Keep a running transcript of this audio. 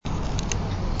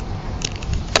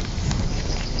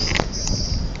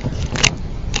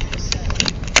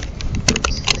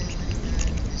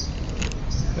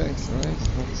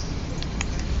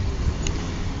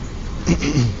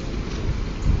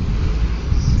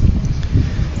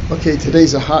Okay,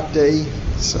 today's a hot day,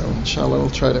 so inshallah we'll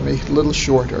try to make it a little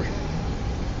shorter.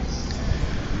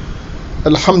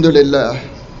 Alhamdulillah.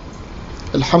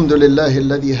 Alhamdulillah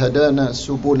alladhi hadana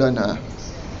subulana.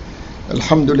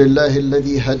 Alhamdulillah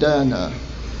alladhi hadana.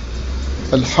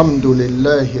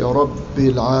 Alhamdulillahi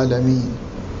rabbil alameen.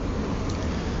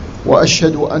 Wa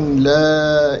ashhadu an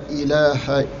la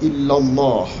ilaha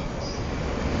illallah.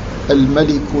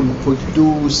 Al-Malik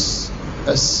al-Quddus.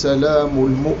 السلام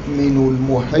المؤمن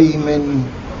المهيمن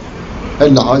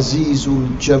العزيز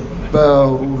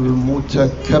الجبار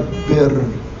المتكبر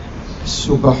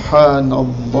سبحان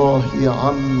الله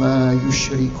عما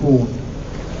يشركون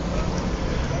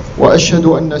وأشهد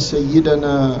أن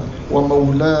سيدنا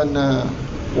ومولانا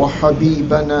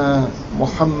وحبيبنا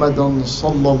محمدا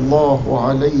صلى الله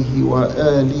عليه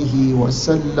وآله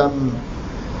وسلم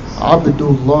عبد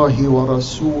الله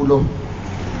ورسوله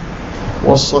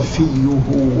وصفيه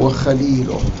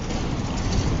وخليله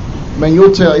من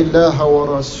يطع الله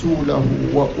ورسوله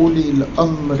وأولي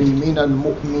الأمر من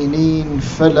المؤمنين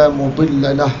فلا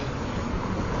مضل له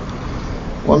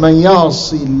ومن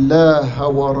يعص الله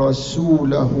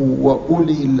ورسوله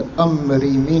وأولي الأمر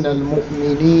من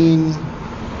المؤمنين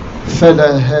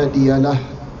فلا هادي له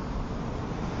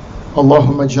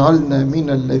اللهم اجعلنا من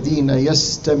الذين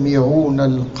يستمعون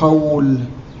القول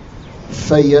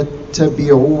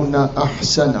فيتبعون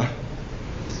أحسنه.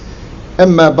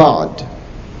 أما بعد,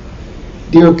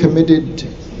 dear committed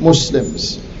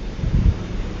Muslims,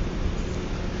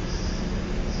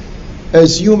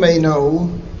 as you may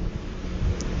know,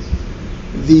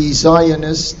 the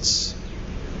Zionists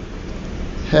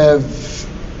have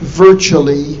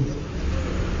virtually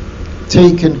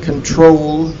taken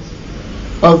control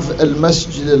of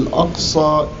Al-Masjid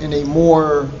Al-Aqsa in a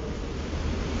more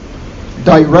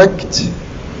direct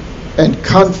and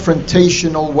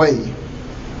confrontational way.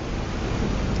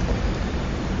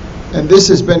 And this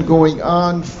has been going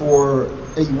on for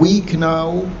a week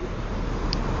now,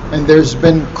 and there's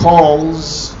been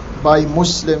calls by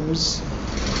Muslims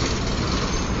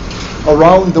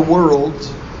around the world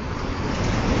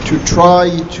to try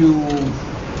to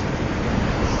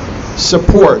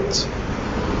support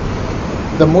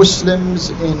the Muslims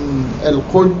in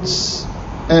Al-Quds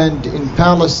and in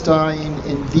Palestine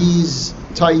in these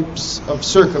types of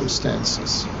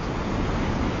circumstances.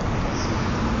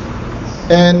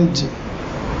 And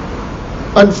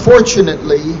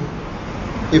unfortunately,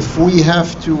 if we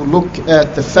have to look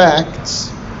at the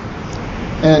facts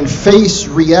and face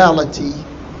reality,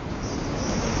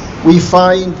 we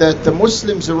find that the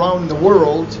Muslims around the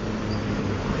world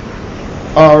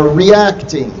are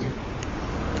reacting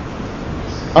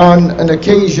on an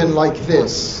occasion like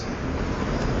this.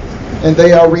 And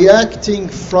they are reacting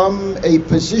from a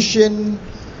position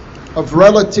of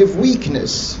relative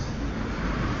weakness.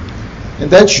 And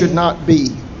that should not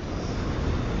be.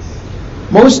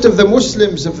 Most of the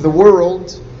Muslims of the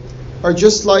world are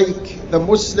just like the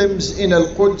Muslims in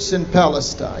Al-Quds in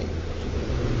Palestine.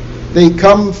 They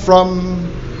come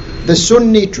from the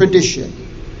Sunni tradition.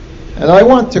 And I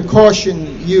want to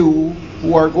caution you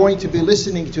who are going to be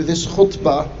listening to this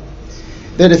khutbah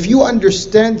that if you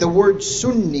understand the word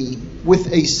Sunni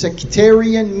with a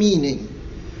sectarian meaning,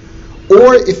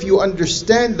 or if you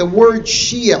understand the word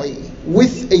Shi'i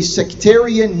with a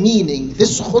sectarian meaning,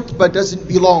 this khutbah doesn't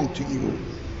belong to you.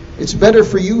 It's better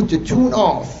for you to tune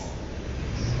off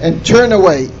and turn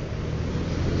away.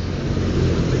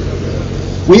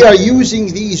 We are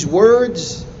using these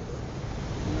words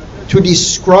to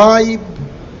describe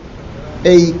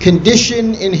a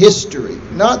condition in history,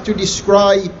 not to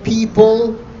describe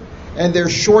people and their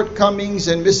shortcomings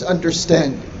and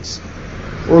misunderstandings.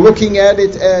 We're looking at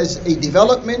it as a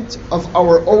development of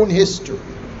our own history.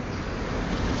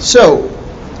 So,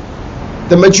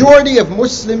 the majority of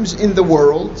Muslims in the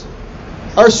world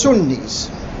are Sunnis.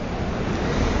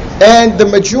 And the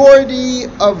majority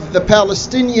of the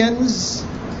Palestinians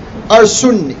are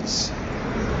Sunnis.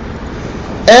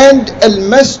 And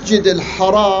Al-Masjid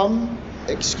Al-Haram,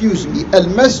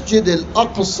 Al-Masjid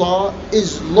Al-Aqsa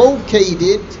is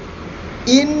located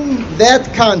in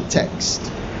that context.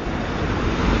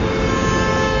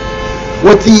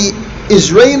 What the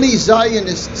Israeli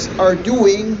Zionists are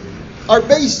doing are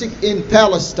basic in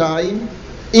Palestine,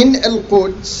 in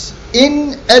Al-Quds,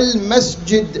 in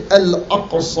Al-Masjid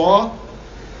Al-Aqsa,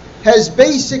 is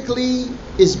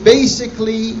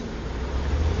basically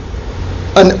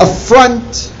an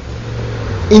affront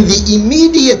in the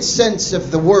immediate sense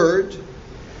of the word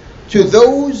to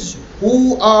those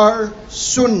who are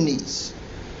Sunnis.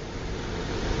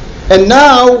 And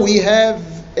now we have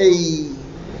a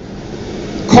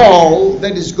call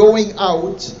that is going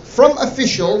out from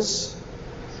officials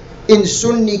in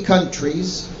Sunni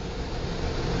countries,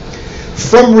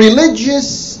 from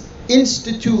religious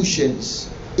institutions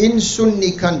in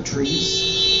Sunni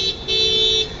countries,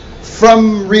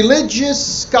 from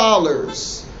religious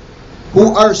scholars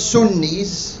who are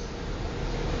Sunnis,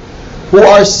 who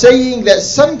are saying that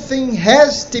something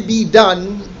has to be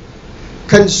done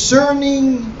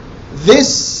concerning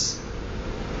this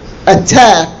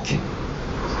attack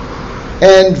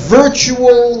and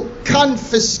virtual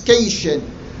confiscation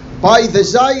by the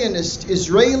Zionist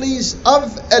Israelis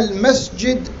of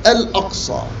Al-Masjid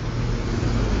Al-Aqsa.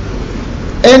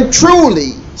 And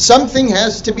truly, something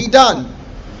has to be done.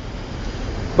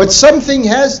 But something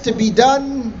has to be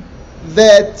done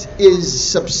that is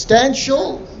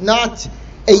substantial, not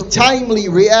a timely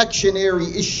reactionary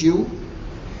issue.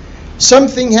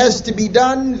 Something has to be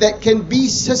done that can be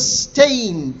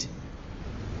sustained.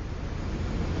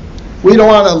 We don't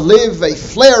want to live a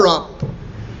flare-up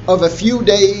of a few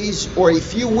days or a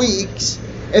few weeks,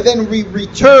 and then we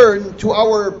return to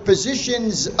our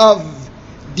positions of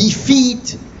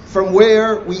defeat from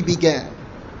where we began.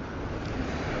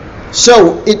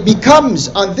 So it becomes,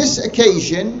 on this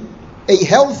occasion, a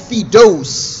healthy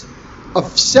dose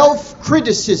of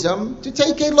self-criticism to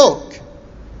take a look,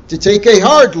 to take a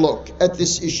hard look at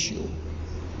this issue.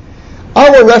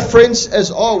 Our reference,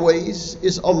 as always,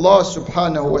 is Allah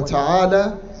subhanahu wa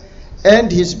ta'ala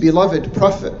and His beloved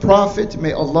Prophet.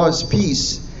 May Allah's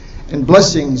peace and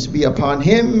blessings be upon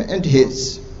him and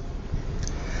his.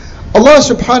 Allah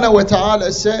subhanahu wa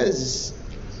ta'ala says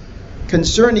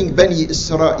concerning Bani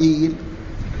Israel,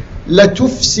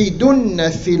 لَتُفْسِدُنَّ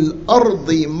فِي الْأَرْضِ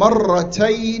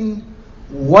مَرَّتَيْنِ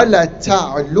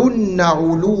وَلَتَعْلُنَّ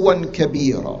عُلُوًّا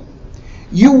كَبِيرًا.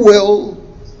 You will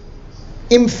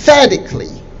emphatically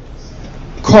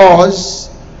cause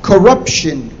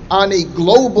corruption on a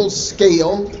global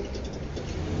scale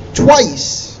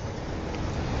twice.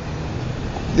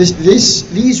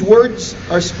 These words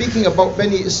are speaking about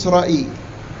Bani Israel.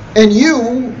 And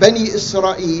you, Bani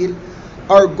Israel,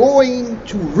 are going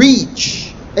to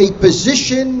reach a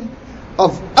position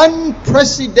of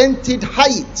unprecedented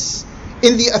heights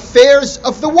in the affairs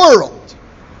of the world.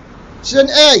 It's an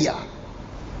ayah.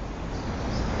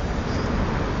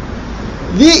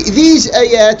 These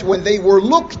ayat, when they were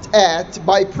looked at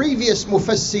by previous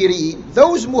mufassirin,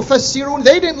 those mufassirun,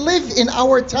 they didn't live in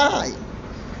our time.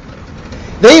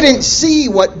 They didn't see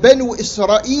what Banu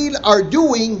Israel are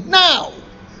doing now.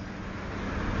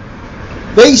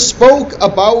 They spoke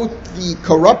about the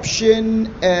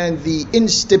corruption and the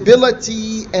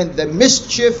instability and the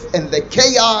mischief and the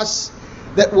chaos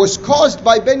that was caused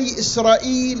by Bani Israel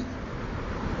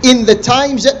in the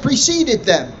times that preceded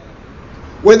them.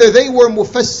 Whether they were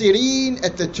mufassirin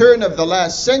at the turn of the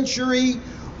last century,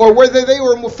 or whether they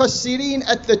were mufassirin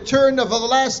at the turn of the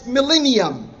last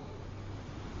millennium.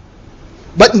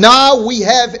 But now we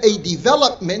have a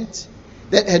development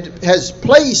that has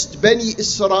placed Bani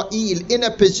Israel in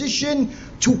a position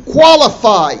to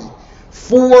qualify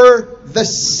for the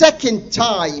second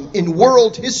time in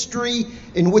world history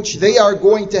in which they are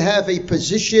going to have a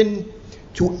position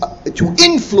to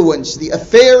influence the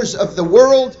affairs of the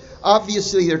world.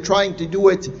 Obviously, they're trying to do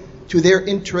it to their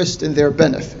interest and their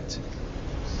benefit.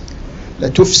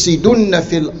 لَتُفْسِدُنَّ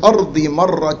فِي الْأَرْضِ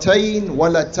مَرَّتَيْنِ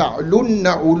وَلَتَعْلُنَّ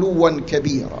عُلُوًّا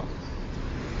كَبِيرًا.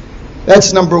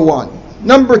 That's number one.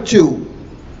 Number two,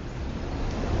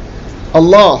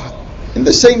 Allah, in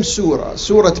the same surah,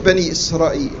 Surah Bani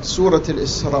Israel, Surah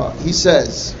Al-Isra, He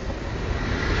says,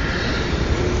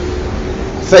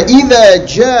 فَإِذَا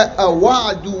جَاءَ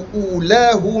وَعْدُ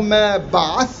أُولَاهُمَا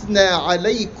بَعَثْنَا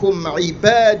عَلَيْكُمْ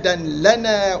عِبَادًا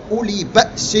لَنَا أُولِي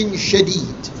بَأْسٍ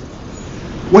شَدِيدٍ.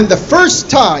 When the first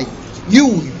time,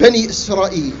 you, Bani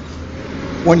Israel,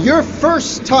 when your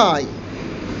first time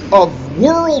of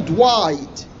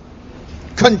worldwide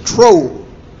control,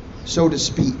 so to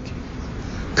speak,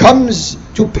 comes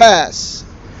to pass,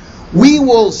 we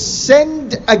will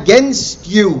send against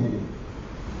you.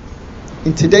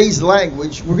 In today's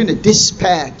language, we're going to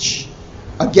dispatch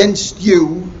against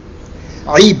you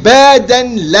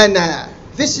ibadan lana.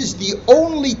 This is the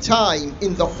only time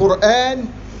in the Quran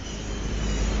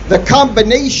the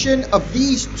combination of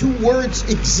these two words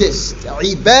exists.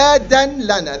 Ibadan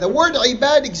lana. The word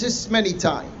ibad exists many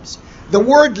times. The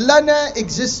word lana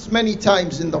exists many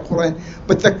times in the Quran.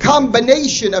 But the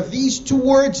combination of these two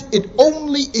words, it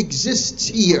only exists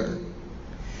here.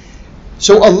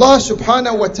 So Allah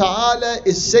subhanahu wa ta'ala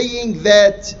is saying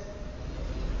that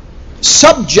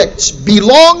subjects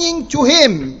belonging to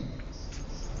Him,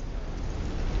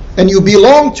 and you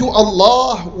belong to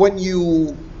Allah when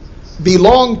you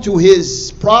belong to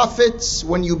His prophets,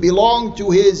 when you belong to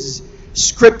His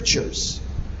scriptures.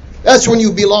 That's when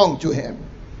you belong to him.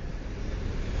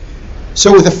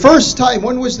 So the first time,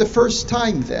 when was the first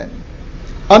time then?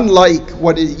 Unlike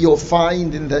what you'll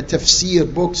find in the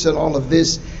tafsir books and all of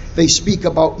this, they speak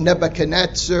about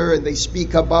Nebuchadnezzar, and they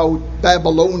speak about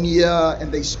Babylonia, and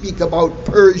they speak about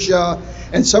Persia,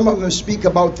 and some of them speak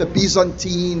about the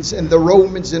Byzantines and the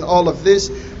Romans and all of this.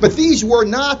 But these were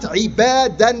not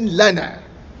ibadan lana.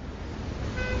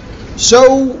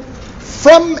 So,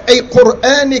 from a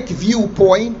Quranic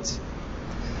viewpoint,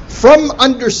 from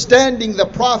understanding the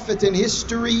Prophet and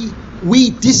history,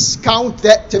 we discount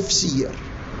that tafsir.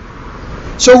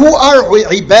 So who are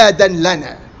ibadan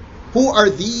lana? Who are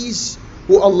these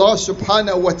who Allah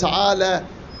subhanahu wa ta'ala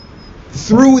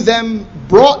through them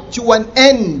brought to an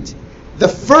end the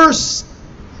first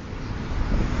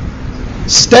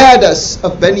status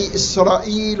of Bani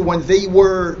Israel when they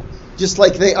were just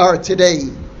like they are today,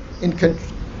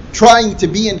 trying to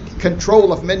be in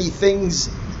control of many things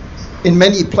in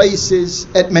many places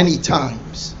at many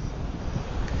times.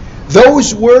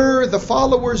 Those were the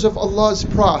followers of Allah's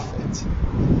Prophet.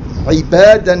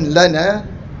 Ibadan lana.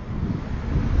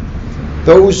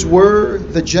 Those were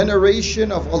the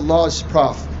generation of Allah's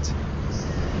Prophet.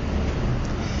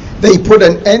 They put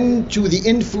an end to the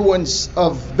influence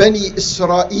of Bani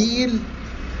Israel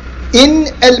in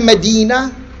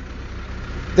Al-Madinah.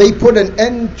 They put an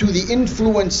end to the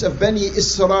influence of Bani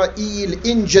Israel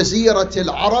in Jazirat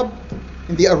al-Arab,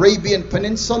 in the Arabian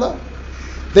Peninsula.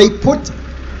 They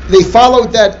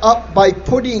followed that up by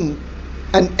putting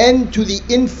an end to the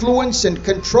influence and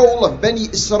control of Bani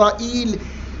Israel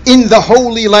in the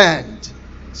Holy Land.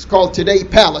 It's called today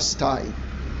Palestine.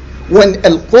 When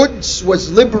Al-Quds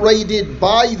was liberated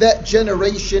by that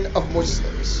generation of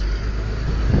Muslims.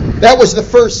 That was the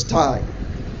first time.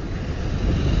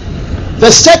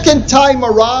 The second time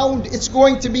around, it's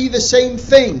going to be the same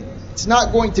thing. It's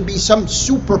not going to be some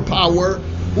superpower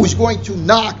who's going to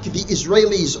knock the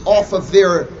Israelis off of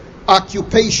their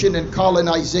occupation and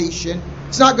colonization.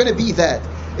 It's not going to be that.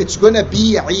 It's going to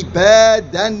be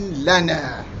ibadan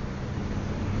lana.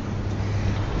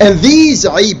 And these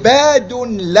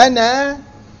ibadun lana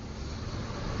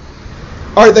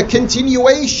are the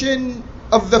continuation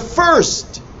of the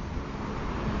first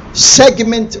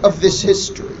segment of this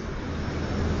history.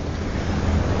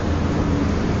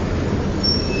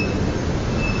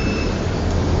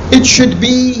 It should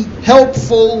be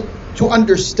helpful to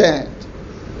understand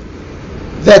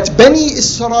that Bani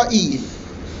Israel,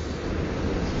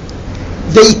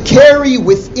 they carry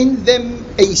within them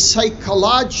a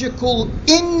psychological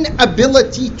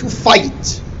inability to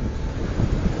fight.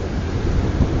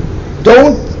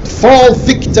 Don't fall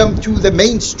victim to the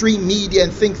mainstream media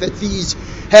and think that these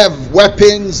have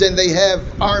weapons and they have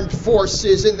armed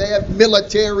forces and they have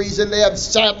militaries and they have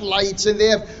satellites and they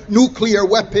have nuclear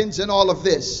weapons and all of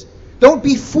this. Don't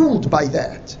be fooled by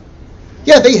that.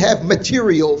 Yeah, they have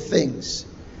material things.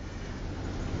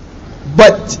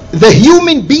 But the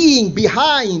human being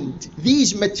behind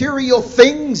these material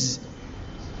things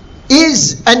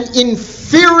is an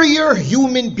inferior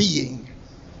human being.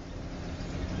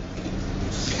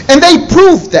 And they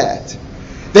proved that.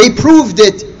 They proved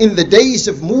it in the days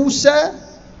of Musa.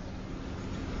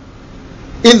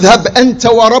 اذهب أنت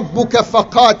وربك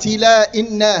فقاتلا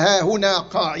إنا هنا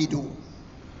قاعدون.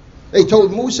 They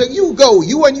told Musa, you go,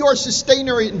 you and your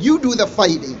sustainer, and you do the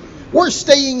fighting. We're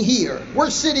staying here. We're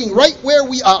sitting right where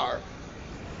we are.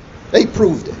 They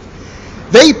proved it.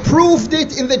 They proved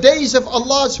it in the days of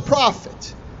Allah's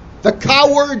Prophet. The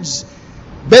cowards,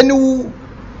 Banu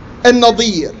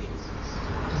al-Nadir,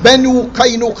 Banu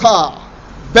Qaynuqa,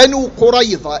 Banu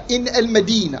Qurayza in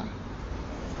Al-Madinah.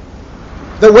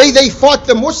 The way they fought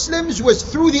the Muslims was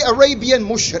through the Arabian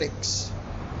mushriks.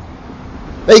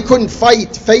 They couldn't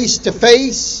fight face to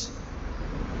face,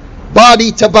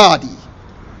 body to body.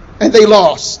 And they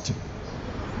lost.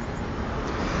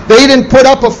 They didn't put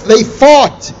up they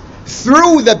fought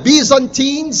through the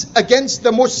Byzantines against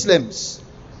the Muslims.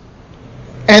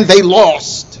 And they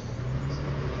lost.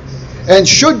 And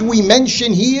should we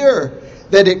mention here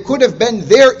that it could have been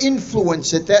their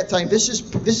influence at that time? This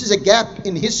is a gap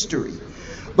in history.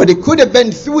 But it could have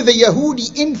been through the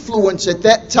Yahudi influence at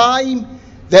that time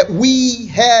that we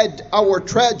had our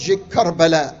tragic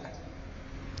Karbala.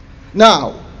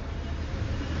 Now,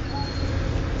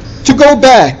 to go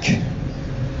back,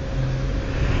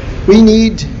 we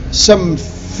need some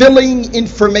filling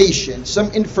information, some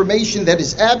information that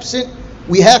is absent.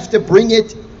 We have to bring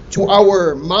it to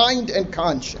our mind and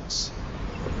conscience.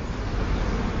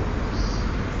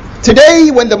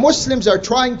 Today, when the Muslims are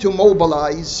trying to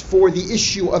mobilize for the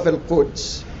issue of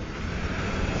Al-Quds,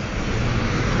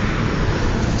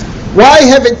 Why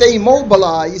haven't they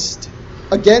mobilized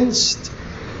against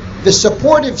the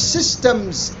supportive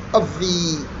systems of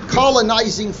the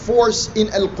colonizing force in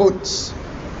Al-Quds?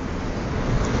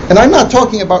 And I'm not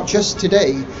talking about just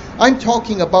today. I'm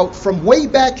talking about from way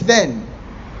back then.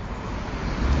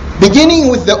 Beginning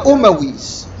with the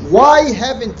Umayyas. Why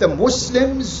haven't the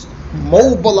Muslims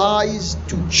mobilized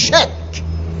to check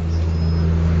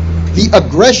the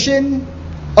aggression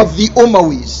of the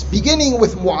Umayyas? Beginning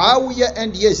with Muawiyah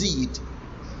and Yazid.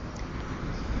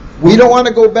 We don't want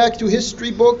to go back to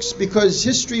history books because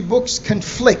history books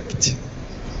conflict.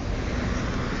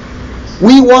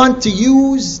 We want to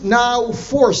use now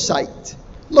foresight.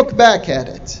 Look back at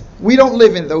it. We don't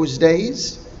live in those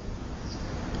days.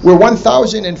 We're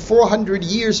 1,400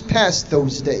 years past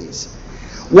those days.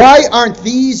 Why aren't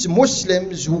these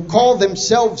Muslims who call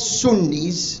themselves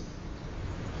Sunnis,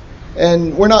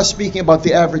 and we're not speaking about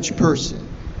the average person.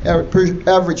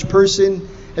 Average person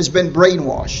has been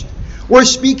brainwashed. We're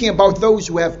speaking about those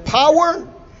who have power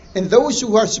and those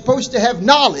who are supposed to have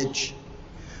knowledge.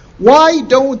 Why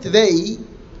don't they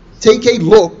take a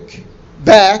look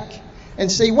back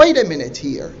and say, wait a minute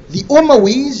here. The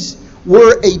Umayyads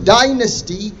were a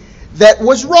dynasty that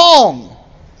was wrong.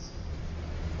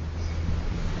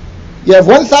 You have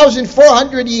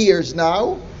 1,400 years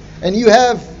now, and you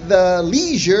have the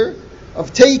leisure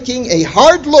of taking a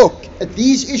hard look at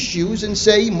these issues and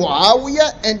say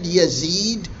Muawiyah and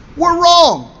Yazid were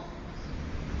wrong.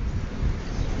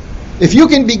 If you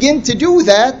can begin to do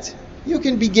that, you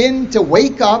can begin to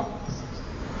wake up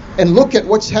and look at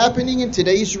what's happening in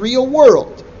today's real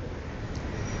world.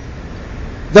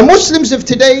 The Muslims of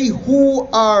today who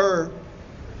are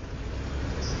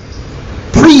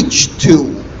preached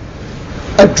to,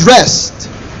 addressed,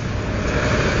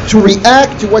 to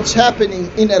react to what's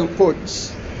happening in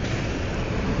Al-Quds,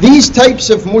 these types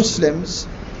of Muslims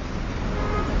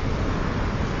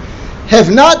have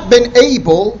not been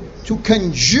able to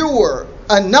conjure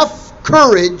enough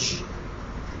courage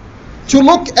to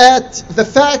look at the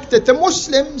fact that the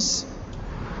Muslims,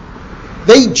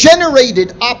 they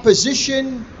generated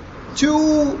opposition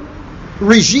to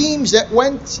regimes that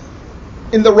went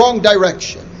in the wrong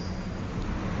direction.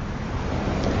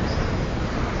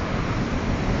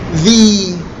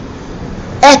 The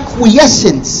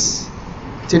acquiescence,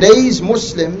 today's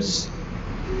Muslims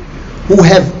who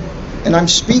have, and I'm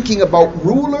speaking about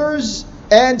rulers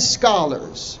and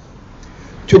scholars,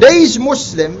 today's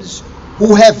Muslims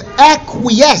who have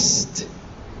acquiesced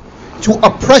to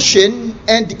oppression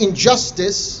and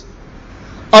injustice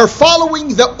are following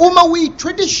the Umayyad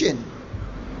tradition,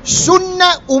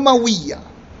 Sunnah Umayyah.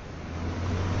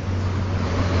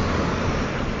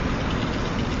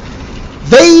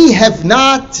 They have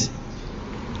not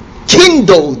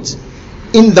kindled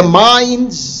in the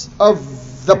minds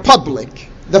of the public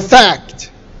the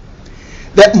fact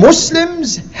that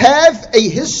Muslims have a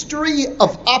history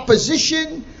of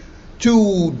opposition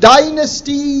to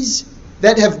dynasties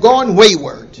that have gone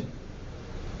wayward.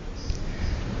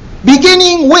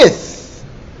 Beginning with,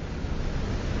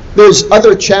 there's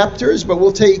other chapters, but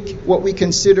we'll take what we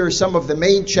consider some of the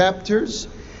main chapters.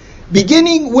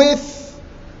 Beginning with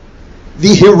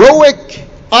the heroic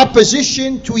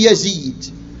opposition to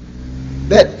Yazid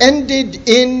that ended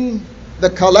in the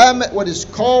Kalamat, what is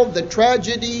called the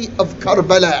tragedy of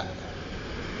Karbala.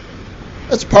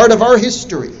 That's part of our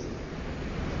history.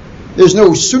 There's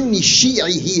no Sunni Shia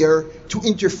here to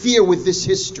interfere with this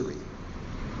history.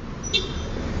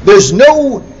 There's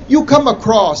no, you come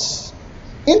across,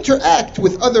 interact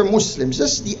with other Muslims,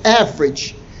 just the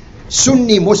average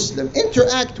Sunni Muslim,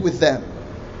 interact with them.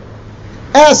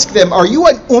 Ask them, are you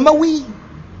an Umayyi?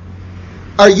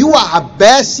 Are you a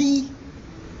Abbasi?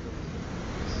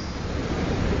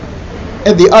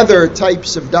 And the other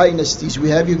types of dynasties we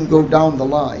have, you can go down the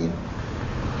line.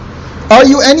 Are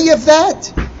you any of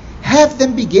that? Have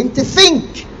them begin to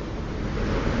think.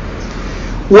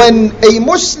 When a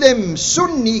Muslim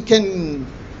Sunni can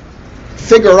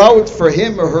figure out for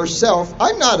him or herself,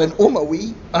 I'm not an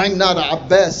Umayyi, I'm not an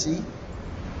Abbasi,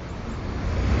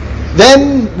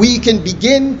 then we can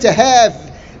begin to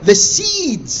have the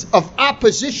seeds of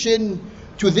opposition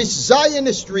to this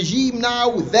Zionist regime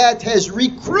now that has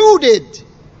recruited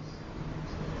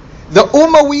the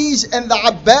Umayyads and the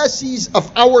Abbasis of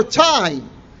our time.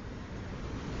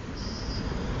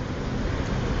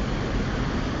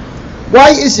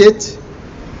 Why is it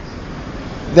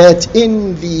that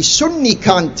in the Sunni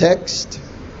context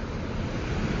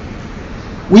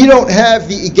we don't have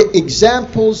the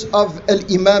examples of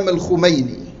Al-Imam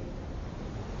Al-Khomeini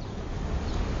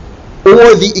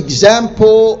or the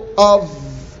example of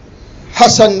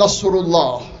Hassan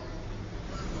Nasrullah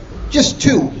just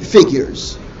two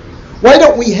figures. Why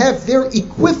don't we have their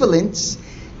equivalents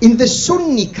in the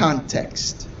Sunni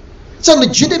context? It's a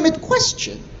legitimate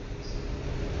question.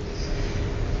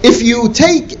 If you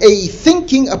take a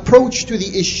thinking approach to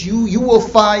the issue, you will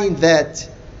find that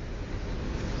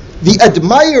the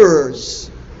admirers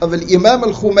of Imam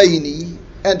al-Khomeini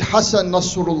and Hassan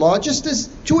Nasrullah, just as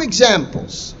two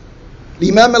examples,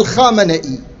 Imam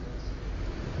al-Khamenei,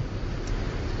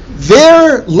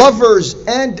 their lovers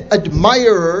and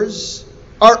admirers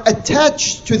are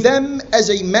attached to them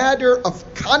as a matter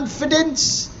of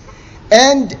confidence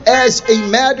and as a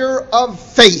matter of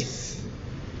faith.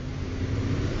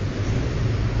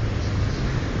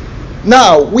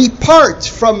 Now, we part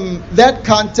from that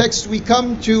context, we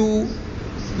come to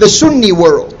the Sunni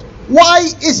world. Why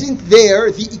isn't there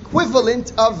the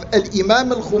equivalent of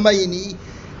Imam al-Khomeini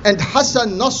and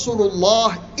Hassan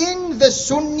Nasrullah in the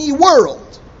Sunni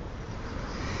world?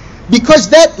 Because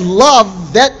that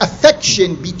love, that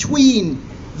affection between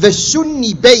the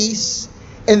Sunni base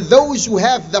and those who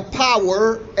have the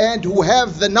power and who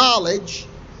have the knowledge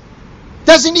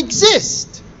doesn't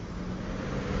exist.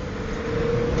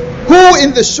 Who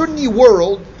in the Sunni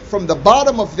world, from the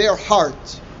bottom of their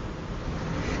heart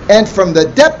and from the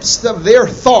depths of their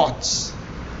thoughts,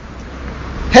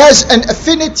 has an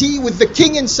affinity with the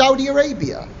king in Saudi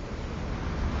Arabia?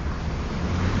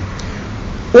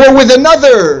 Or with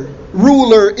another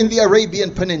ruler in the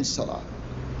Arabian Peninsula?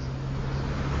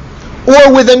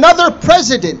 Or with another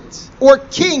president or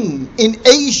king in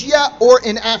Asia or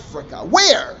in Africa?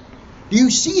 Where? Do you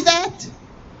see that?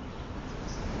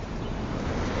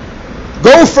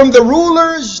 Go from the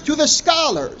rulers to the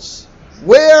scholars.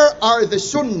 Where are the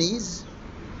Sunnis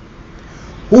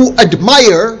who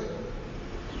admire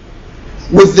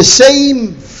with the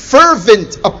same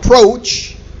fervent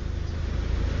approach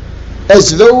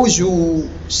as those who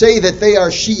say that they are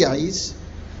Shi'is,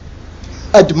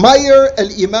 admire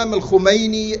al-Imam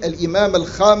al-Khomeini, al-Imam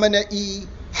al-Khamenei,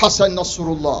 Hassan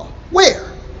Nasrullah?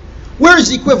 Where? Where is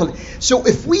the equivalent? So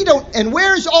if we don't, and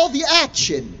where's all the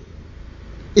action?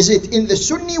 Is it in the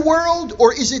Sunni world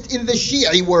or is it in the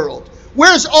Shi'i world?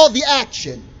 Where's all the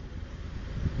action?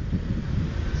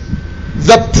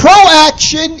 The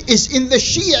pro-action is in the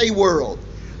Shi'i world.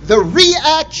 The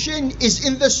reaction is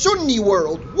in the Sunni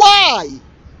world. Why?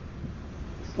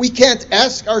 We can't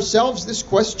ask ourselves this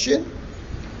question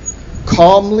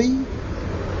calmly,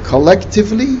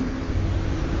 collectively,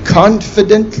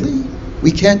 confidently.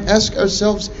 We can't ask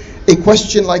ourselves a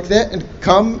question like that and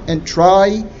come and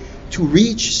try to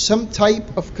reach some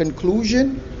type of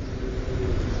conclusion.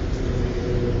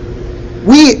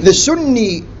 The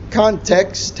Sunni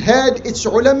context had its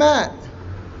ulama.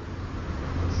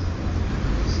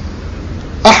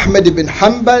 Ahmad ibn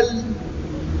Hanbal,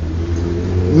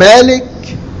 Malik,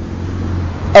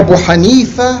 Abu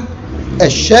Hanifa,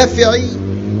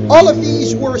 Al-Shafi'i, all of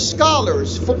these were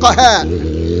scholars, fuqaha.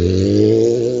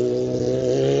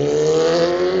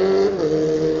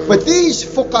 But these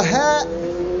fuqaha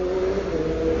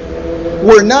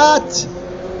were not,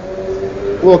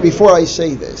 well, before I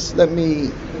say this, let me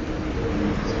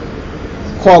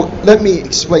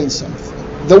explain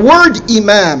something. The word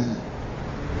imam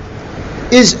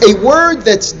is a word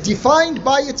that's defined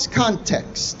by its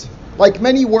context. Like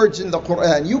many words in the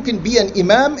Quran, you can be an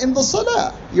imam in the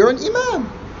salah. You're an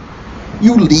imam.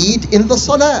 You lead in the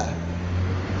salah.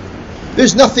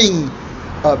 There's nothing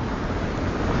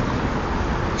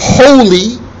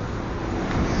holy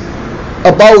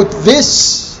about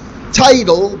this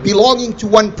title belonging to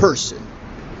one person.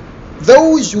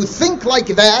 Those who think like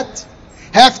that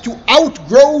have to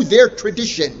outgrow their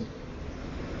tradition.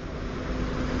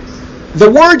 The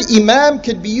word imam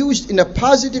could be used in a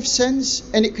positive sense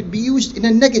and it could be used in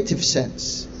a negative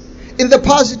sense. In the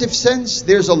positive sense,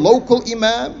 there's a local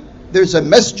imam, there's a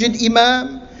masjid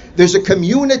imam, there's a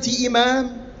community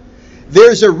imam,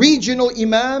 there's a regional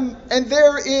imam, and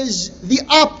there is the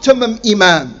optimum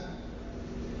imam.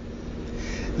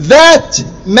 That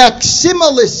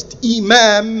maximalist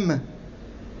imam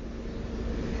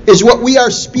is what we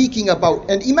are speaking about.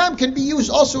 And imam can be used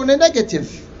also in a negative.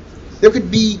 There could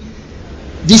be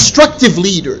destructive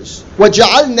leaders.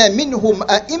 وَجَعَلْنَا مِنْهُمْ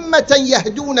أَئِمَّةً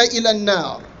يَهْدُونَ إِلَى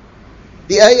النَّارِ.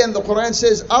 The ayah in the Quran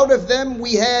says, out of them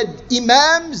we had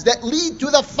imams that lead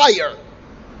to the fire.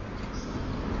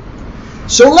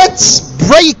 So let's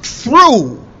break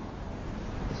through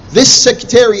this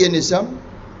sectarianism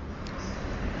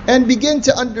and begin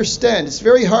to understand. It's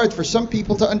very hard for some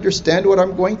people to understand what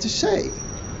I'm going to say.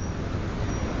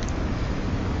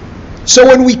 So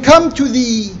when we come to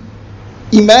the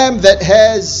imam that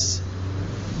has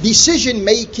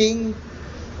decision-making,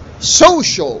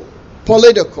 social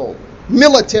political,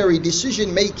 military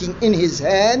decision-making in his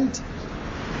hand,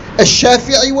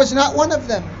 Ash-Shafi'i was not one of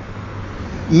them.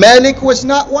 Malik was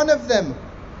not one of them.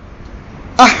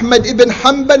 Ahmad ibn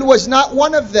Hanbal was not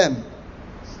one of them.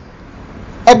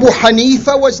 Abu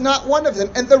Hanifa was not one of them.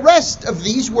 And the rest of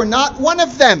these were not one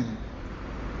of them.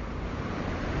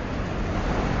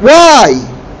 Why?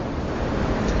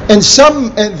 And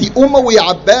the Umayya,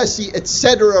 Abbasi,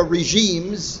 etc.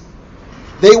 regimes,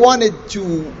 they wanted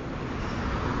to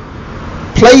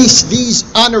place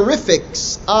these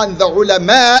honorifics on the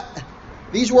ulama.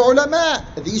 These were ulama,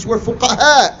 these were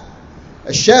fuqaha,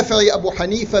 Shafi'i, Abu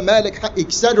Hanifa, Malik,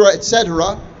 etc.,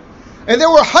 etc. And there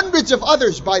were hundreds of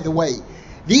others, by the way.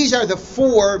 These are the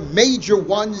four major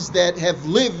ones that have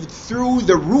lived through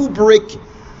the rubric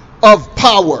of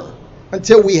power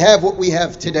until we have what we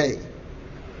have today.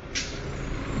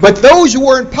 But those who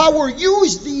were in power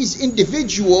used these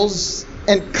individuals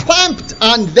and clamped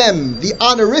on them the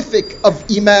honorific of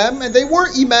imam, and they were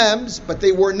imams, but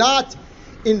they were not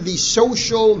in the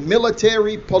social,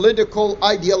 military, political,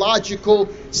 ideological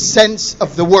sense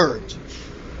of the word.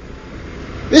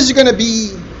 This is going to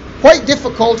be quite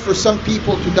difficult for some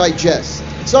people to digest.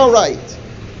 It's all right.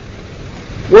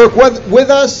 Work with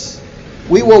us,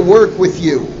 we will work with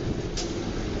you.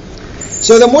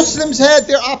 So the Muslims had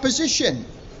their opposition.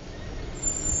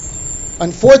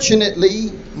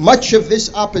 Unfortunately, much of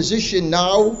this opposition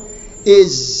now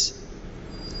is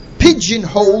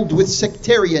pigeonholed with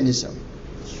sectarianism.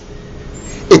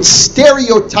 It's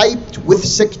stereotyped with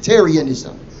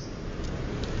sectarianism.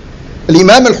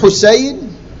 Imam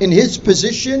al-Hussein, in his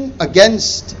position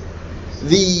against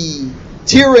the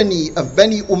tyranny of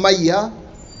Bani Umayyah,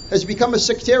 has become a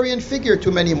sectarian figure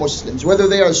to many Muslims, whether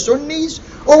they are Sunnis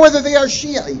or whether they are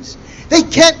Shi'is. They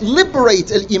can't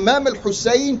liberate Imam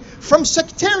al-Hussein from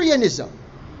sectarianism.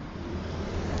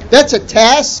 That's a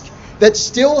task that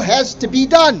still has to be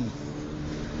done.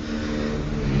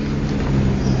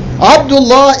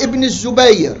 Abdullah ibn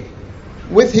Zubayr,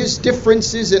 with his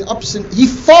differences and ups and he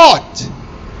fought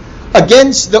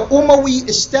against the Umayyi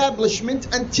establishment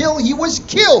until he was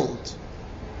killed.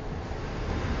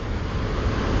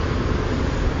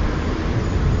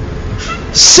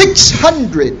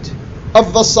 "600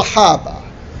 of the Sahaba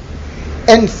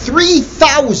and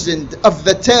 3,000 of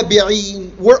the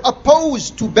Tabi'een were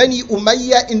opposed to Bani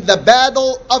Umayyah in the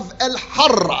battle of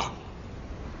Al-Harra."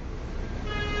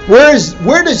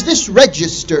 Where does this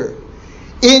register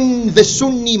in the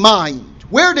Sunni mind?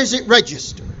 Where does it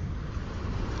register?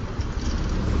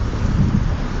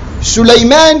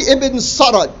 Sulaiman ibn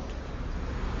Sarad,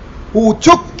 who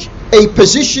took a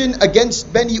position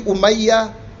against Bani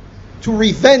Umayyah to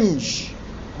revenge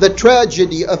the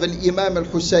tragedy of Imam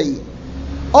al-Hussein,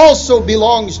 also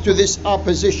belongs to this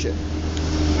opposition.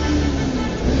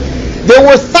 There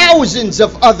were thousands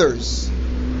of others.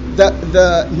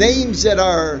 The names that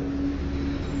are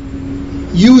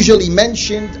usually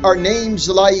mentioned are names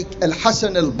like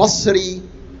Al-Hasan al-Basri,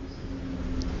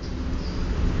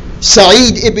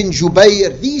 Sa'id ibn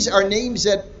Jubayr. These are names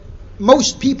that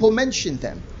most people mention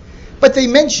them, but they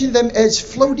mention them as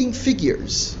floating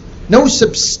figures. No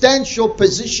substantial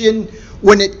position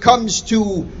when it comes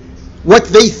to what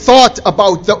they thought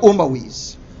about the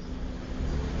Umayyas.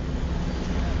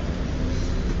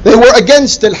 They were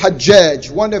against Al-Hajjaj,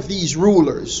 one of these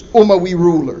rulers, Umayyi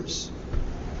rulers.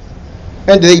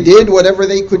 And they did whatever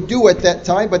they could do at that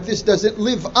time, but this doesn't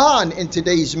live on in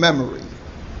today's memory,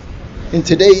 in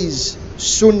today's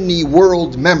Sunni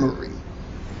world memory.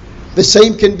 The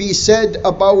same can be said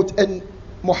about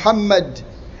Muhammad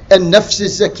al-Nafs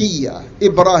al-Zakiyya,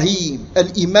 Ibrahim,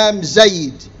 al-Imam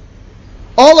Zayd.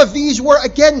 All of these were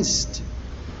against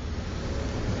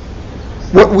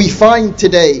what we find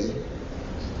today.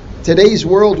 Today's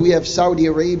world, we have Saudi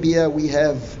Arabia, we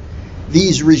have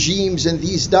these regimes and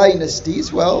these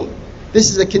dynasties. Well, this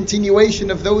is a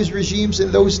continuation of those regimes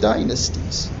and those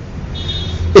dynasties.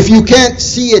 If you can't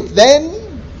see it then,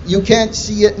 you can't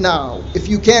see it now. If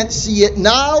you can't see it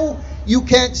now, you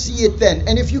can't see it then.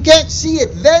 And if you can't see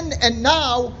it then and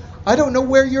now, I don't know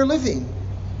where you're living.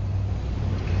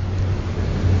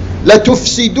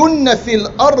 لَتُفْسِدُنَّ فِي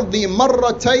الْأَرْضِ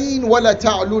مَرَّتَيْنِ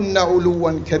وَلَتَعْلُنَّ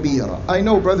عُلُوًّا كَبِيرًا. I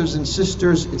know, brothers and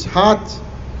sisters, it's hot,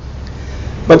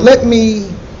 but let me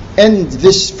end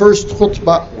this first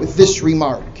khutbah with this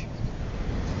remark.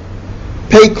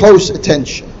 Pay close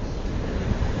attention.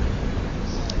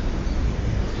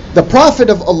 The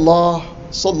Prophet of Allah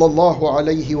sallallahu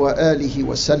alayhi wa alihi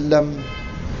wa sallam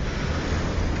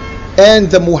and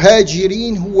the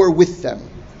muhajirin who were with them.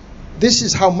 This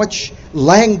is how much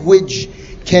language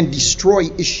can destroy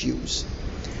issues.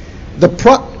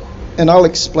 And I'll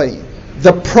explain.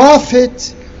 The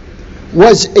Prophet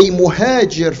was a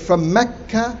muhajir from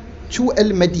Mecca to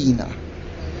Al-Madinah.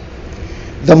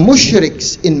 The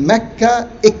mushriks in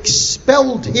Mecca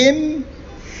expelled him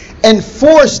and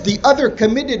forced the other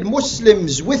committed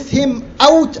Muslims with him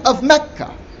out of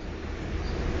Mecca.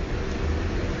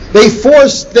 They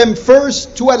forced them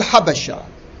first to Al-Habasha.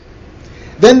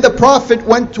 Then the Prophet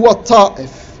went to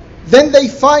Al-Ta'if. Then they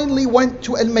finally went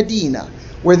to Al-Madinah,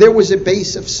 where there was a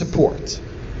base of support.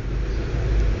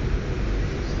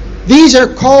 These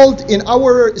are called in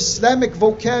our Islamic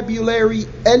vocabulary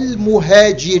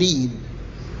Al-Muhajirin.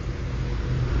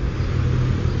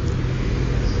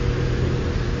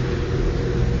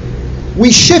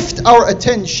 We shift our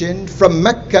attention from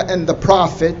Mecca and the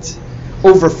Prophet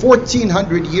over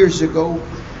 1400 years ago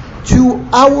to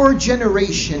our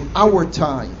generation, our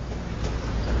time.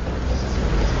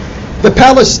 The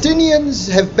Palestinians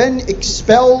have been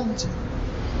expelled,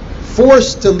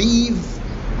 forced to leave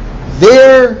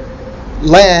their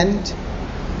land,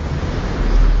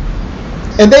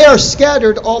 and they are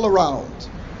scattered all around.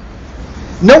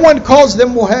 No one calls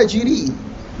them muhajirin.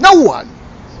 No one.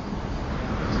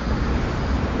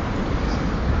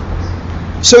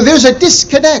 So there's a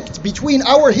disconnect between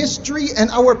our history and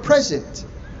our present.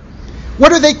 What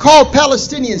do they call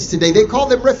Palestinians today? They call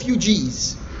them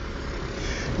refugees.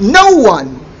 No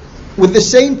one, with the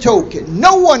same token,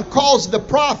 no one calls the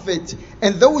Prophet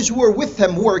and those who were with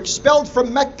him who were expelled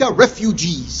from Mecca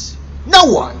refugees. No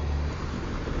one.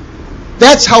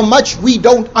 That's how much we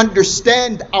don't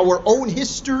understand our own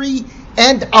history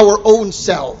and our own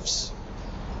selves.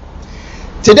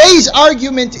 Today's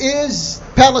argument is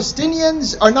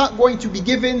Palestinians are not going to be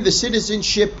given the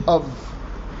citizenship of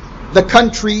the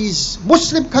countries,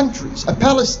 Muslim countries. A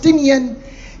Palestinian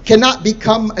cannot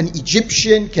become an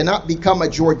Egyptian, cannot become a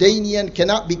Jordanian,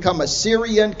 cannot become a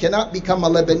Syrian, cannot become a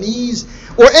Lebanese,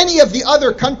 or any of the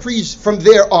other countries from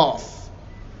there off.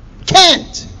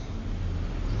 Can't.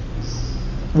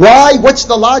 Why? What's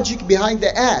the logic behind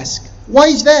the ask? Why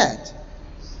is that?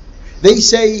 They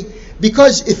say,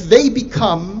 because if they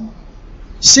become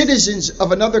citizens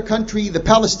of another country, the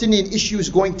Palestinian issue is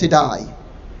going to die.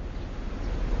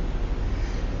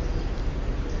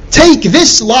 Take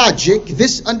this logic,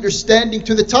 this understanding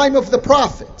to the time of the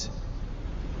Prophet.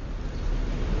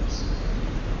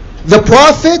 The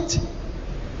Prophet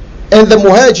and the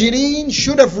Muhajirin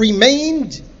should have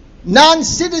remained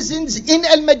non-citizens in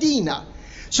Al-Madinah,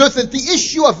 so that the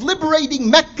issue of liberating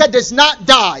Mecca does not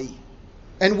die.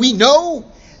 And we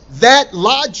know that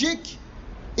logic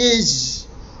is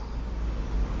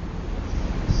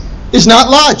not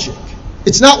logic.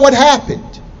 It's not what happened.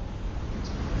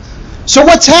 So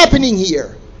what's happening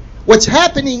here? What's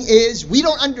happening is we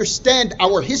don't understand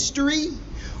our history.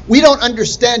 We don't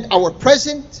understand our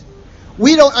present.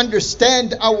 We don't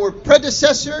understand our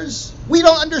predecessors. We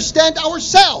don't understand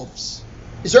ourselves.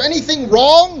 Is there anything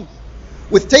wrong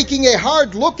with taking a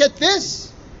hard look at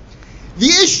this? The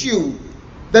issue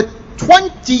that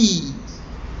 20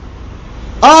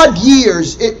 odd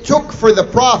years it took for the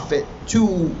Prophet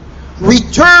to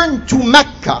return to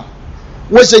Mecca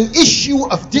was an issue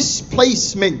of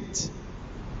displacement.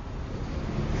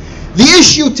 The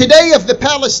issue today of the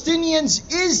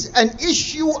Palestinians is an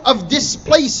issue of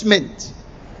displacement.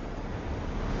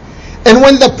 And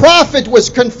when the Prophet was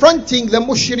confronting the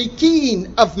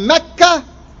mushrikeen of Mecca,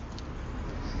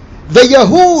 the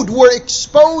Yahud were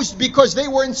exposed because they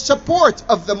were in support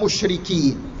of the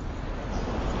mushrikeen.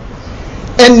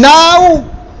 And now,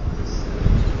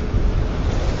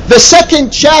 the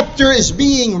second chapter is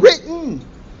being written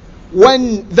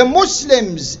when the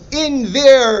Muslims, in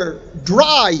their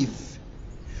drive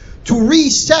to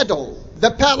resettle the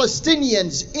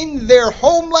Palestinians in their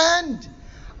homeland,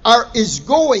 is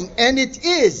going, and it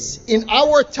is in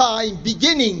our time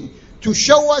beginning to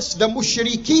show us the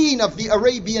mushrikeen of the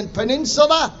Arabian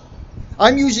Peninsula.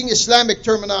 I'm using Islamic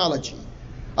terminology.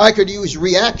 I could use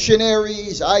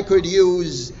reactionaries, I could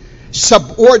use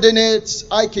subordinates,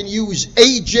 I can use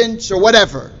agents or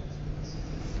whatever.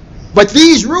 But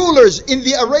these rulers in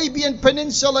the Arabian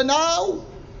Peninsula now,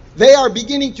 they are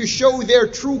beginning to show their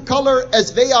true color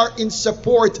as they are in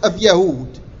support of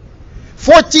Yahud.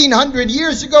 1400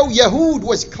 years ago, Yahud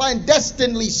was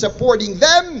clandestinely supporting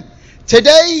them.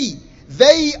 Today,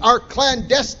 they are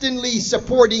clandestinely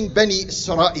supporting Bani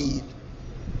Israel.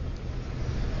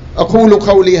 أقول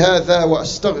قولي هذا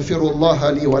وأستغفر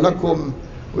الله لي ولكم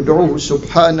ادعوه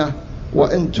سبحانه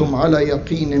وأنتم على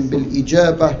يقين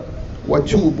بالإجابة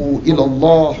وتوبوا إلى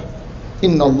الله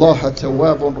إن الله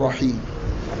تواب رحيم.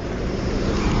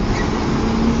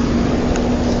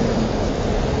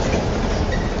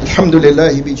 الحمد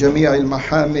لله بجميع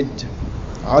المحامد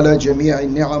على جميع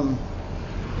النعم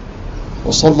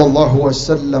وصلى الله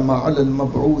وسلم على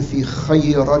المبعوث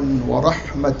خيرا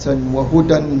ورحمة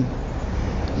وهدى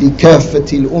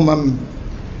لكافة الأمم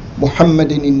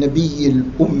محمد النبي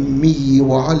الأمي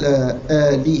وعلى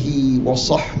آله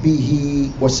وصحبه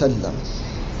وسلم.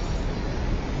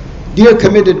 Dear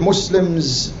committed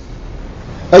Muslims,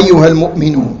 أيها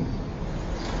المؤمنون,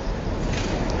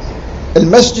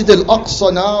 Al-Masjid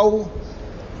Al-Aqsa now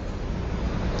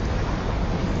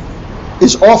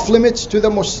is off limits to the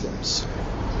Muslims.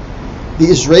 The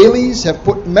Israelis have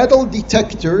put metal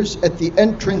detectors at the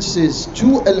entrances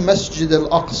to Al-Masjid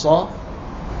Al-Aqsa,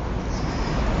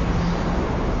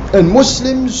 and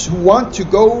Muslims who want to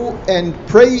go and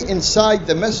pray inside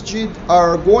the masjid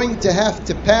are going to have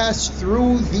to pass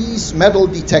through these metal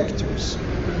detectors.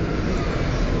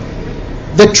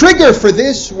 The trigger for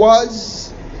this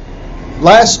was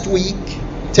last week,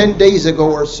 10 days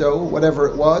ago or so, whatever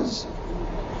it was.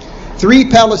 3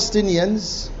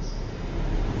 Palestinians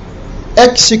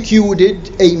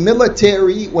executed a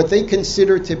military, what they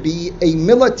consider to be a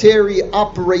military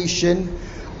operation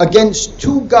against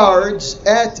 2 guards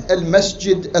at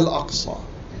Al-Masjid Al-Aqsa.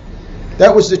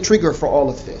 That was the trigger for all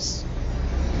of this.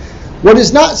 What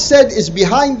is not said is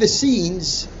behind the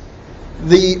scenes,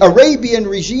 the Arabian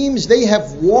regimes, they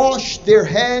have washed their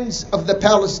hands of the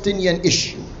Palestinian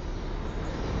issue.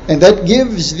 And that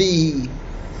gives the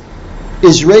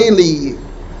Israeli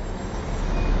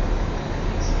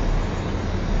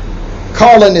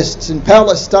colonists in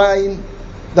Palestine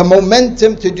the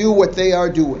momentum to do what they are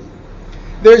doing.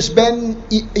 There's been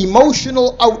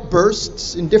emotional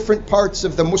outbursts in different parts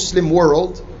of the Muslim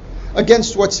world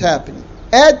against what's happening.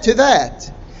 Add to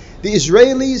that, the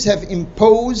Israelis have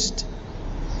imposed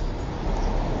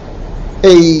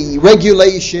a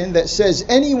regulation that says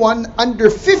anyone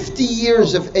under 50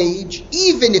 years of age,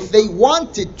 even if they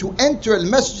wanted to enter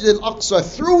Al-Masjid Al-Aqsa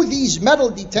through these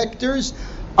metal detectors,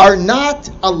 are not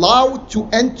allowed to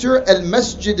enter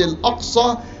Al-Masjid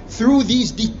Al-Aqsa through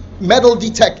these metal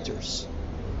detectors.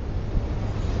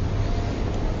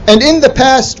 And in the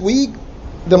past week,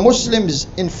 the Muslims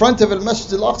in front of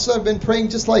Al-Masjid Al-Aqsa have been praying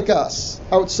just like us,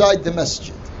 outside the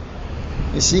masjid.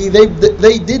 You see, they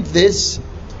did this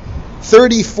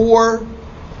 34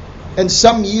 and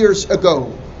some years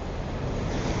ago.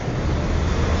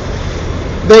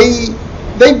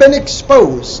 They've been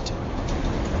exposed.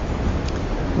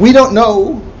 We don't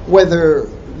know whether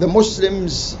the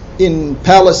Muslims in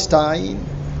Palestine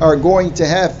are going to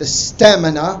have the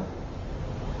stamina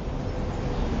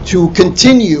to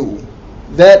continue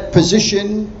that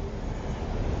position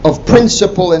of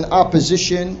principle and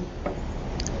opposition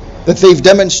that they've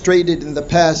demonstrated in the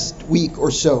past week or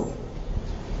so.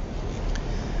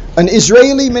 An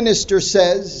Israeli minister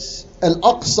says,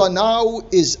 Al-Aqsa now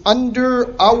is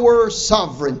under our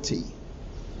sovereignty.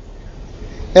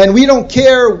 And we don't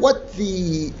care what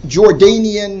the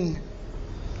Jordanian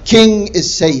king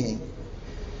is saying.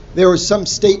 There were some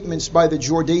statements by the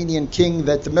Jordanian king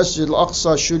that the Masjid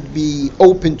Al-Aqsa should be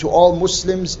open to all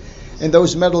Muslims and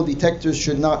those metal detectors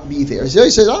should not be there. So he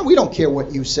says, we don't care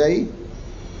what you say.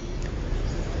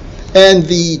 And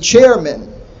the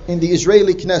chairman in the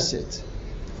Israeli Knesset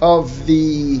of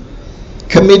the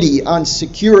Committee on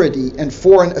Security and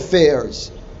Foreign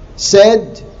Affairs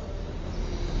said,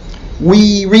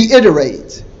 we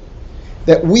reiterate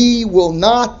that we will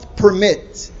not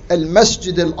permit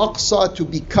Al-Masjid Al-Aqsa to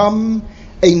become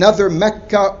another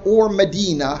Mecca or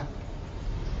Medina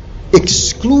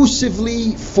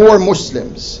exclusively for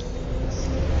Muslims.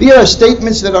 These are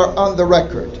statements that are on the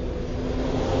record.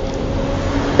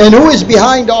 And who is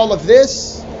behind all of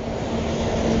this?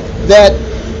 That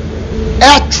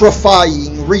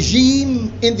atrophying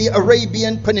regime in the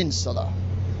Arabian Peninsula.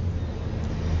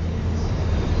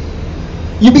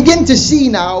 You begin to see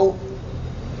now,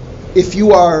 if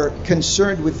you are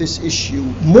concerned with this issue,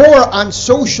 more on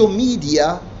social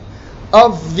media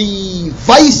of the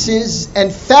vices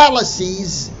and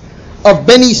fallacies of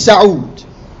Bani Saud.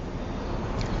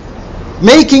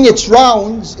 Making its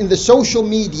rounds in the social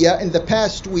media in the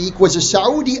past week was a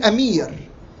Saudi Amir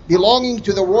belonging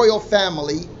to the royal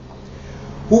family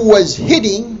who was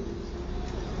hitting,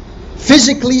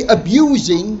 physically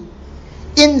abusing,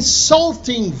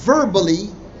 insulting verbally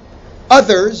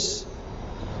others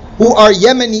who are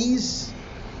Yemenis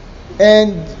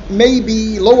and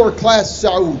maybe lower class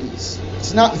Saudis.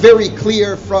 It's not very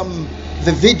clear from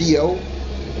the video,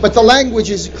 but the language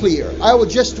is clear. I will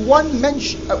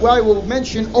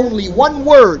mention only one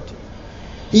word.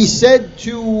 He said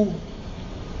to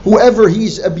whoever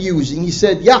he's abusing, he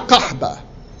said, Ya Qahba.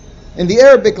 In the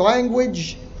Arabic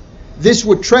language, this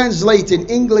would translate in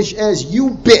English as, you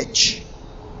bitch.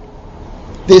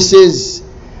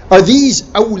 Are these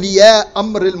awliya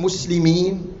amr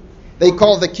al-Muslimin? They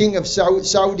call the king of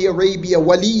Saudi Arabia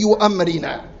waliyu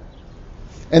amrina.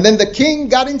 And then the king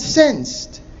got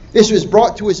incensed. This was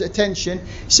brought to his attention.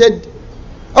 Said,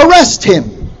 arrest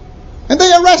him. And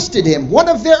they arrested him, one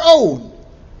of their own.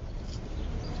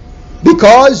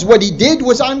 Because what he did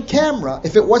was on camera.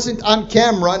 If it wasn't on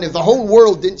camera and if the whole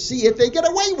world didn't see it, they get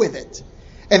away with it.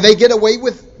 And they get away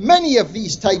with many of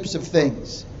these types of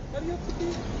things.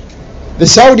 The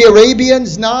Saudi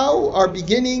Arabians now are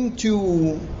beginning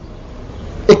to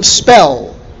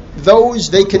expel those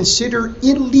they consider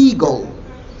illegal.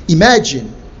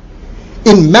 Imagine,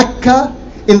 in Mecca,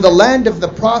 in the land of the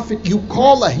Prophet, you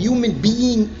call a human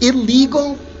being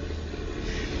illegal?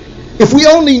 If we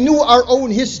only knew our own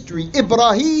history,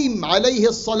 Ibrahim alayhi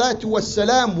salatu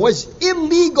wassalam was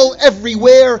illegal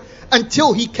everywhere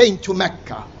until he came to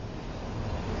Mecca.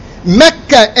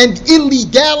 Mecca and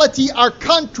illegality are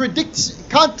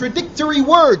contradictory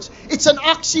words. It's an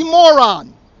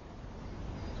oxymoron.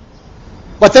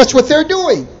 But that's what they're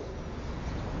doing.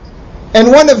 And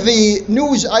one of the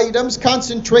news items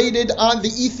concentrated on the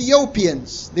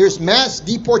Ethiopians. There's mass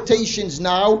deportations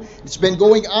now. It's been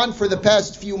going on for the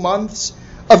past few months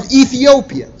of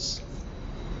Ethiopians.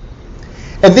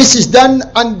 And this is done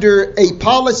under a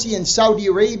policy in Saudi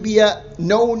Arabia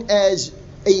known as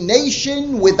a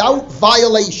nation without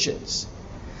violations.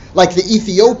 Like the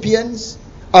Ethiopians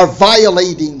are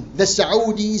violating the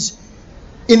Saudis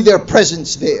in their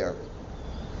presence there.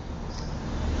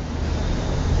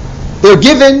 They're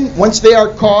given, once they are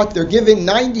caught, they're given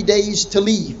 90 days to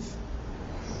leave.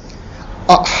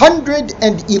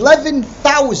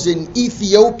 111,000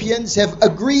 Ethiopians have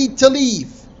agreed to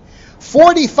leave.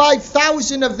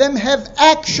 45,000 of them have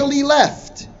actually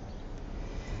left.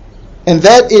 And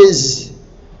that is,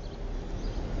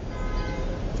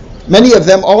 many of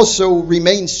them also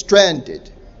remain stranded.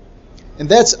 And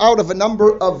that's out of a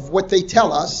number of what they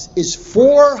tell us is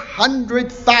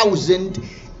 400,000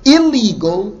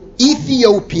 illegal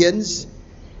Ethiopians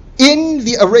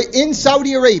in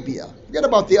Saudi Arabia. Forget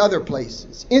about the other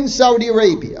places. In Saudi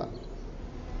Arabia.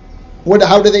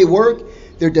 How do they work?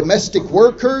 They're domestic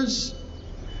workers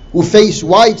who face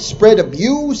widespread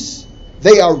abuse.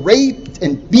 They are raped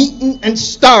and beaten and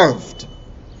starved.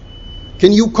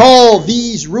 Can you call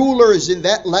these rulers in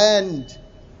that land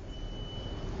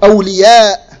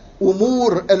awliya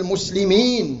umur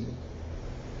al-Muslimin?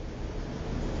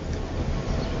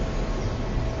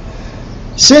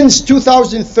 Since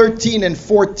 2013 and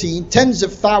 14, tens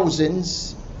of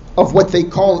thousands of what they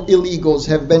call illegals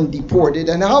have been deported.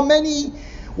 And how many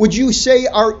would you say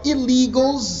are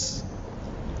illegals?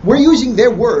 We're using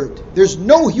their word. There's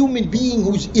no human being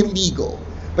who's illegal.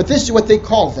 But this is what they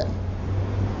call them.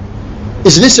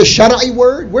 Is this a Shara'i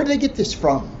word? Where do they get this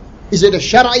from? Is it a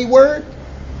Shara'i word?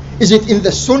 Is it in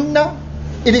the Sunnah?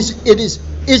 Is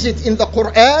it in the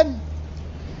Quran?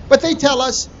 But they tell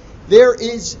us there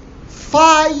is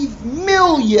 5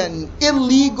 million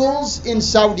illegals in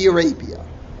Saudi Arabia.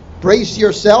 Brace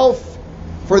yourself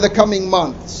for the coming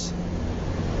months.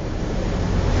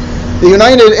 The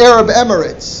United Arab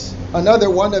Emirates, another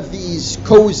one of these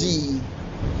cozy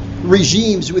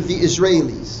regimes with the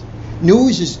Israelis.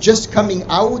 News is just coming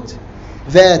out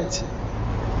that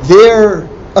their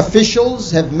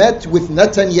officials have met with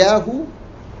Netanyahu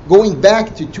going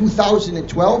back to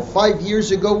 2012, 5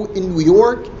 years ago in New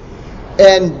York,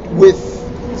 and with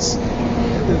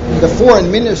the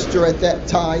foreign minister at that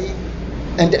time,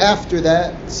 and after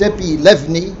that, Tzipi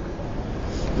Livni.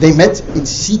 They met in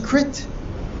secret.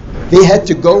 They had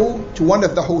to go to one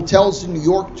of the hotels in New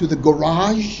York to the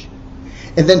garage,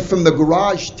 and then from the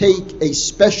garage take a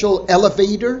special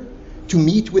elevator to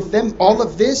meet with them. All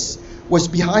of this was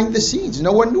behind the scenes.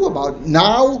 No one knew about it.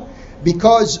 Now,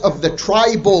 because of the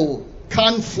tribal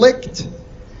conflict,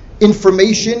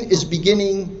 information is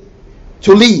beginning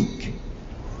to leak.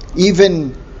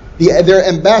 Even their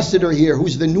ambassador here,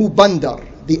 who's the new Bandar,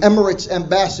 the Emirates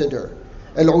ambassador,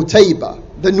 Al-Utayba,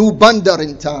 the new Bandar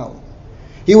in town.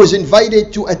 He was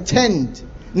invited to attend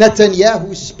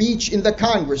Netanyahu's speech in the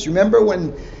Congress. Remember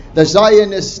when the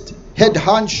Zionist head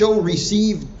honcho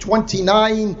received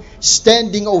 29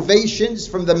 standing ovations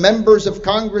from the members of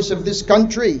Congress of this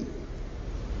country?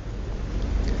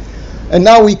 And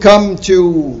now we come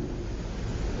to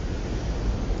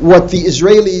what the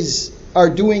Israelis are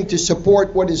doing to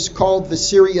support what is called the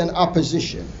Syrian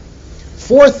opposition.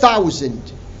 4,000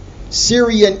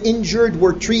 Syrian injured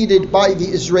were treated by the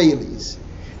Israelis.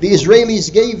 The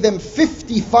Israelis gave them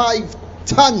 55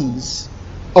 tons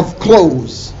of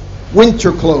clothes,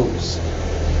 winter clothes.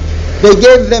 They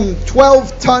gave them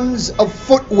 12 tons of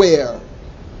footwear.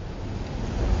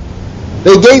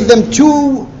 They gave them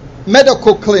 2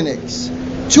 medical clinics,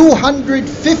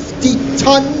 250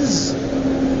 tons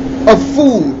of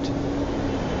food,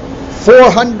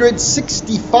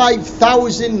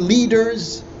 465,000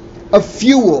 liters of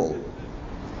fuel.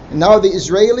 And now the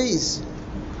Israelis,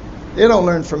 they don't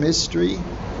learn from history.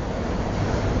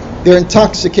 They're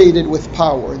intoxicated with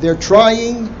power. They're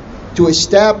trying to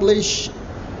establish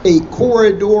a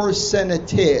corridor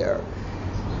sanitaire,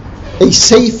 a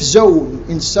safe zone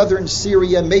in southern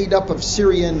Syria made up of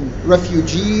Syrian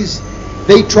refugees.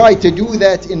 They tried to do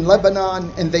that in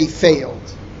Lebanon and they failed.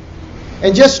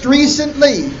 And just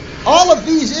recently, all of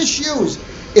these issues,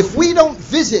 if we don't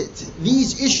visit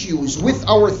these issues with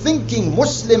our thinking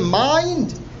Muslim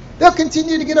mind, they'll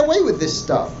continue to get away with this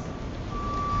stuff.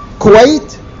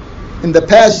 Kuwait, in the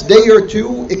past day or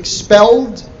two,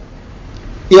 expelled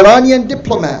Iranian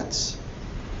diplomats.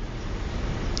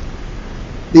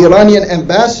 The Iranian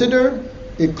ambassador,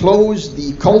 it closed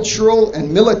the cultural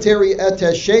and military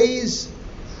attaches,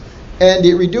 and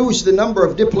it reduced the number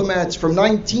of diplomats from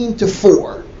 19 to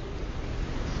 4.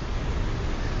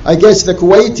 I guess the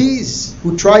Kuwaitis,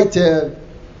 who tried to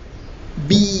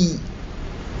be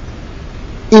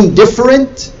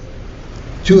indifferent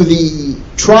to the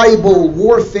tribal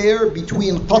warfare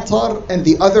between Qatar and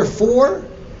the other 4,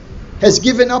 has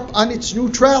given up on its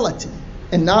neutrality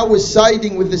and now is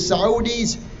siding with the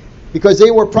Saudis because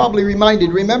they were probably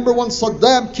reminded, remember when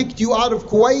Saddam kicked you out of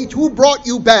Kuwait? Who brought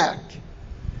you back?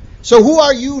 So who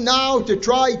are you now to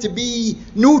try to be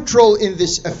neutral in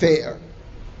this affair?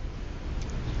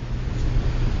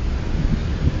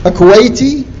 A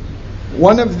Kuwaiti,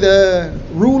 one of the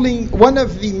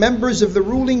members of the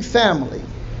ruling family,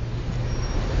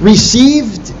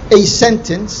 received a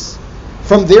sentence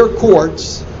from their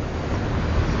courts.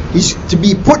 He's to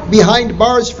be put behind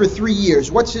bars for 3 years.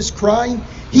 What's his crime?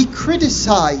 He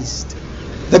criticized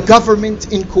the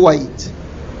government in Kuwait.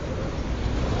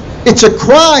 It's a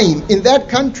crime in that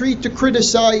country to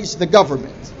criticize the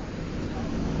government.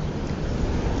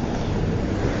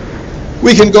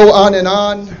 We can go on and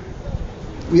on.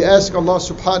 We ask Allah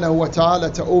subhanahu wa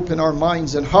ta'ala to open our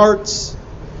minds and hearts,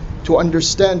 to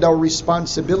understand our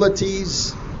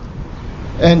responsibilities,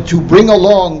 and to bring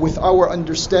along with our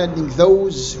understanding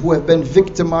those who have been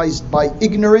victimized by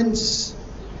ignorance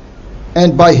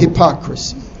and by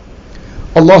hypocrisy.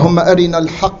 Allahumma arina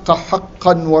al-haqqa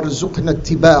haqqan warzuqna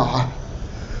ittiba'ah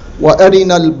wa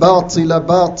arina al-batila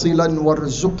batilan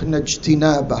warzuqna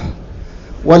ijtinabah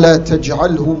wa la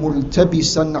taj'alhu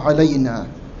multabisan alayna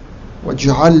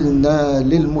waj'alna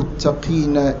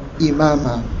lilmuttaqina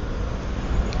imama.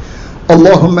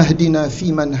 Allahumma ahdina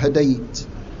fiman hadayt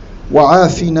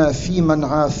وعافنا فيمن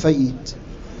عافيت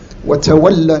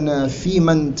وتولنا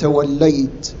فيمن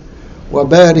توليت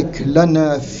وبارك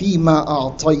لنا فيما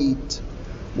أعطيت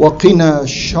وقنا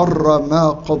شر ما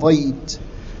قضيت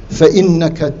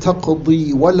فإنك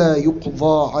تقضي ولا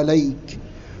يقضى عليك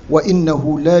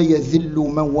وإنه لا يذل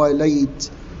من واليت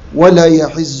ولا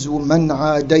يعز من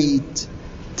عاديت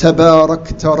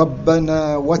تباركت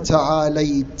ربنا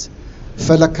وتعاليت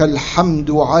فلك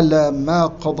الحمد على ما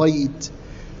قضيت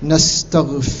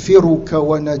نستغفرك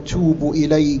ونتوب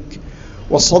إليك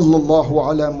وصلى الله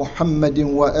على محمد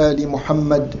وآل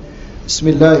محمد. بسم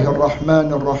الله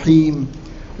الرحمن الرحيم.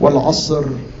 والعصر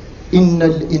إن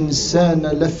الإنسان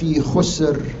لفي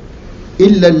خسر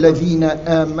إلا الذين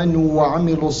آمنوا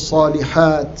وعملوا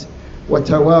الصالحات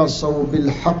وتواصوا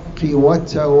بالحق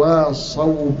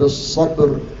وتواصوا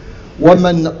بالصبر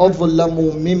ومن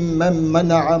أظلم ممن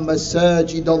منع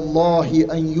مساجد الله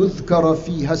أن يذكر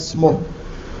فيها اسمه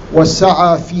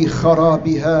وسعى في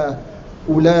خرابها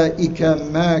أولئك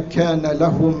ما كان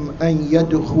لهم أن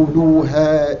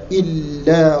يدخلوها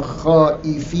إلا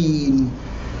خائفين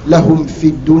لهم في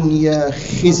الدنيا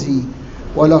خزي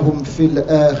ولهم في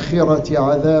الآخرة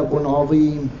عذاب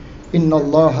عظيم. إن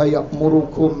الله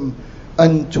يأمركم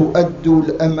أن تؤدوا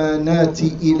الأمانات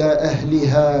إلى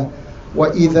أهلها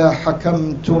وإذا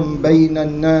حكمتم بين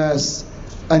الناس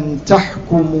أن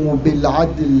تحكموا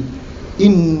بالعدل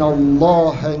إن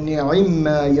الله نعم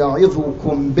ما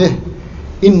يعظكم به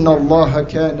إن الله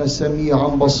كان سميعا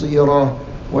بصيرا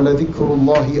ولذكر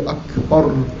الله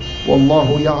أكبر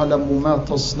والله يعلم ما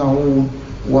تصنعون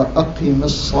وأقم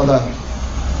الصلاة.